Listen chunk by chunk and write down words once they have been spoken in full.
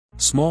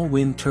Small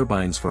wind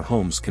turbines for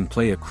homes can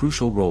play a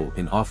crucial role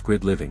in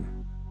off-grid living.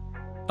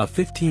 A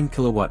 15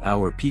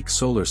 kilowatt-hour peak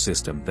solar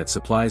system that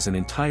supplies an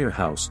entire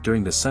house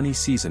during the sunny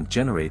season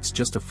generates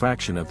just a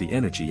fraction of the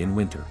energy in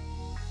winter.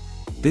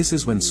 This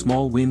is when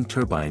small wind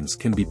turbines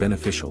can be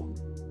beneficial.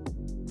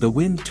 The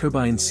wind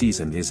turbine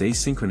season is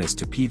asynchronous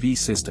to PV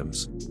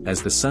systems.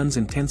 As the sun's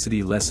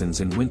intensity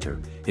lessens in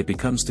winter, it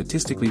becomes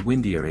statistically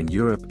windier in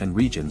Europe and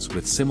regions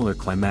with similar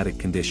climatic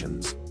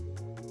conditions.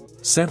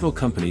 Several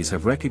companies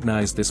have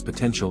recognized this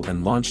potential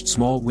and launched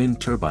small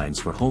wind turbines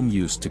for home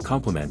use to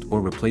complement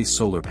or replace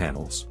solar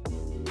panels.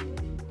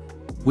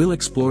 We'll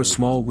explore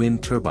small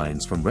wind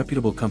turbines from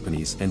reputable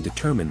companies and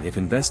determine if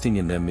investing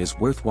in them is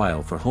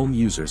worthwhile for home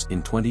users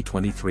in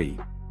 2023.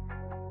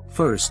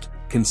 First,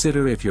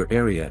 consider if your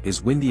area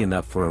is windy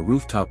enough for a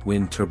rooftop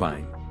wind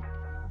turbine.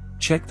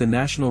 Check the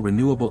National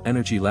Renewable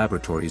Energy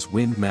Laboratory's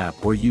wind map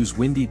or use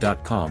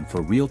windy.com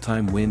for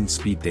real-time wind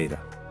speed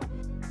data.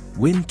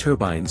 Wind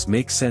turbines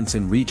make sense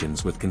in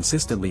regions with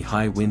consistently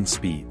high wind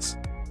speeds.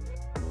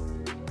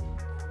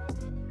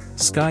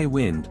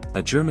 Skywind,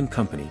 a German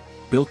company,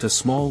 built a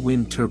small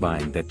wind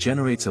turbine that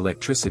generates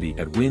electricity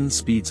at wind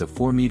speeds of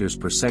 4 meters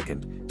per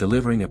second,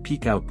 delivering a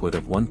peak output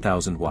of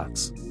 1,000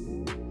 watts.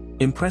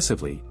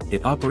 Impressively,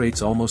 it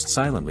operates almost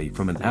silently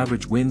from an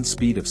average wind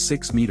speed of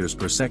 6 meters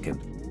per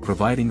second,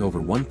 providing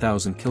over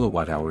 1,000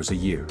 kilowatt-hours a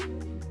year.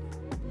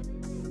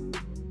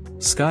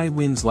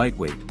 Skywind's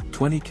lightweight,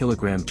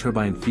 20-kilogram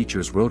turbine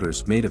features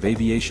rotors made of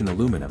aviation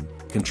aluminum,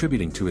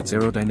 contributing to its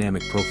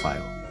aerodynamic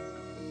profile.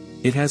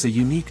 It has a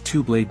unique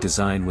two-blade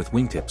design with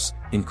wingtips,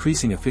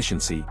 increasing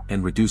efficiency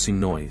and reducing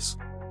noise.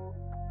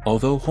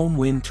 Although home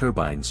wind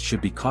turbines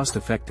should be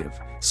cost-effective,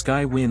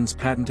 Skywind's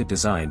patented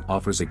design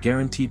offers a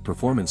guaranteed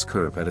performance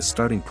curve at a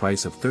starting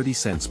price of 30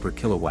 cents per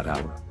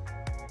kilowatt-hour.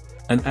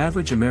 An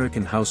average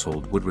American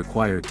household would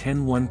require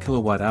 10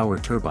 1-kilowatt-hour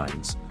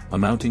turbines,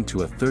 amounting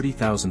to a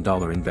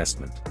 $30,000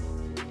 investment.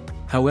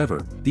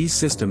 However, these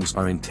systems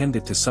are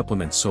intended to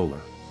supplement solar.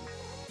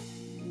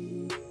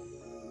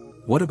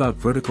 What about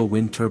vertical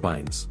wind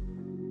turbines?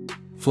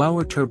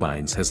 Flower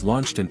Turbines has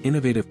launched an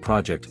innovative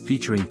project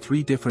featuring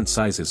 3 different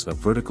sizes of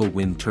vertical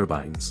wind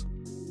turbines.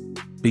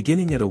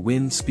 Beginning at a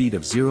wind speed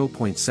of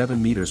 0.7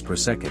 meters per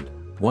second,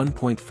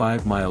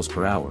 1.5 miles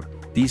per hour,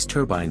 these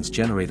turbines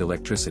generate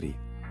electricity.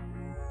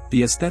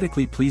 The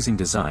aesthetically pleasing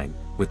design,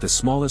 with the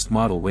smallest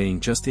model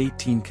weighing just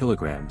 18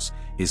 kilograms,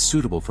 is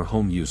suitable for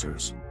home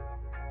users.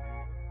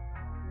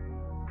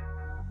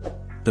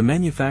 The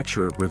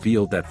manufacturer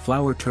revealed that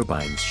flower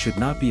turbines should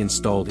not be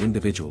installed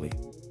individually.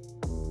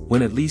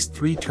 When at least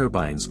 3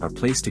 turbines are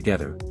placed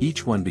together,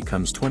 each one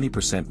becomes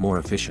 20% more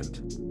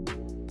efficient.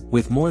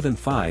 With more than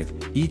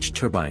 5, each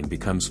turbine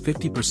becomes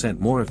 50%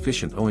 more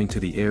efficient owing to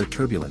the air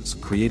turbulence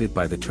created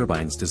by the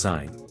turbine's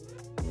design.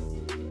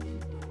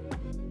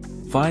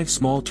 5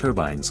 small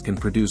turbines can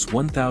produce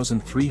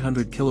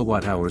 1,300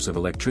 kilowatt-hours of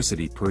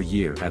electricity per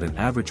year at an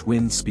average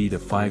wind speed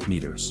of 5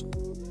 meters.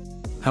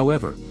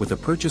 However, with a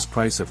purchase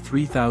price of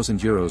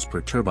 €3,000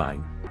 per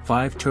turbine,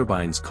 5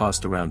 turbines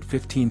cost around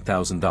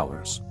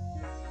 $15,000.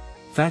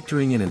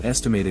 Factoring in an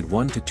estimated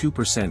 1 to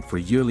 2% for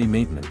yearly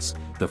maintenance,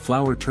 the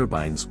flower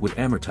turbines would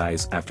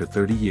amortize after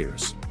 30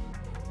 years.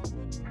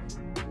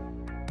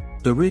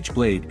 The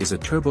Ridgeblade is a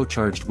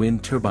turbocharged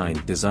wind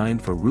turbine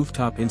designed for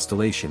rooftop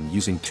installation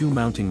using 2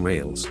 mounting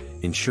rails,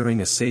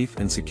 ensuring a safe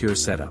and secure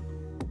setup.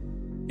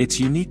 Its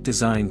unique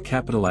design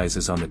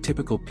capitalizes on the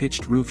typical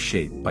pitched roof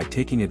shape by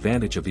taking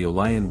advantage of the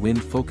Olian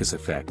wind focus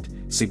effect,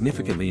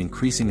 significantly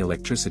increasing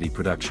electricity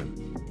production.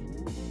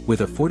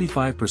 With a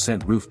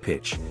 45% roof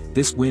pitch,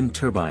 this wind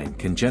turbine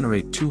can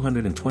generate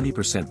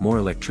 220% more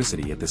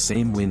electricity at the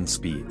same wind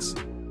speeds.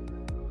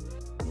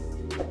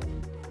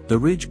 The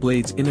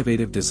Ridgeblade's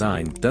innovative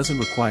design doesn't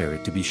require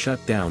it to be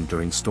shut down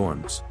during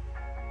storms.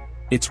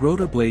 Its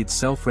rotor blades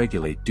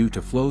self-regulate due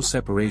to flow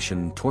separation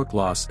and torque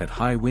loss at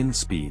high wind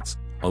speeds,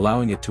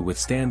 allowing it to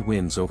withstand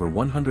winds over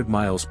 100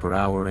 miles per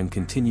hour and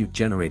continue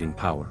generating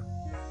power.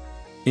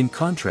 In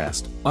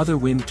contrast, other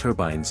wind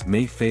turbines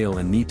may fail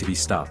and need to be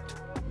stopped.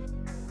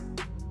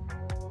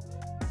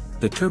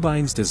 The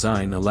turbine's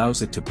design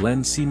allows it to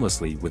blend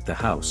seamlessly with the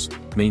house,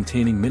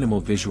 maintaining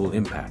minimal visual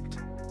impact.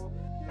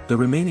 The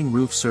remaining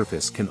roof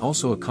surface can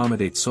also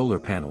accommodate solar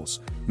panels,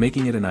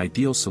 making it an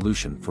ideal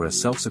solution for a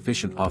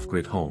self-sufficient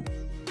off-grid home.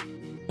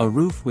 A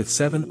roof with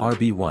 7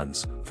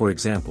 RB1s, for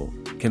example,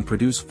 can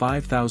produce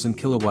 5,000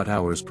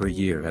 kilowatt-hours per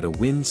year at a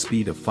wind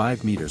speed of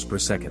 5 meters per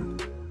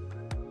second.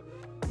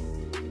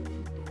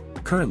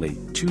 Currently,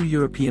 2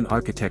 European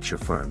architecture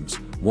firms,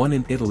 one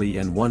in Italy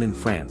and one in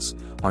France,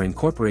 are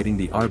incorporating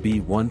the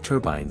RB1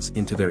 turbines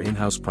into their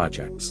in-house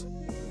projects.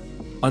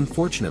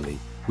 Unfortunately,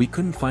 we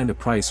couldn't find a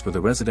price for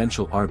the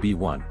residential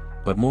RB1,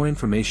 but more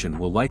information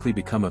will likely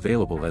become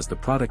available as the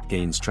product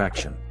gains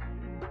traction.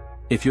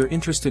 If you're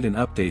interested in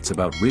updates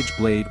about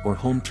Ridgeblade or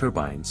home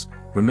turbines,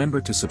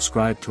 remember to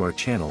subscribe to our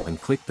channel and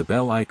click the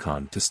bell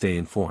icon to stay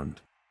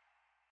informed.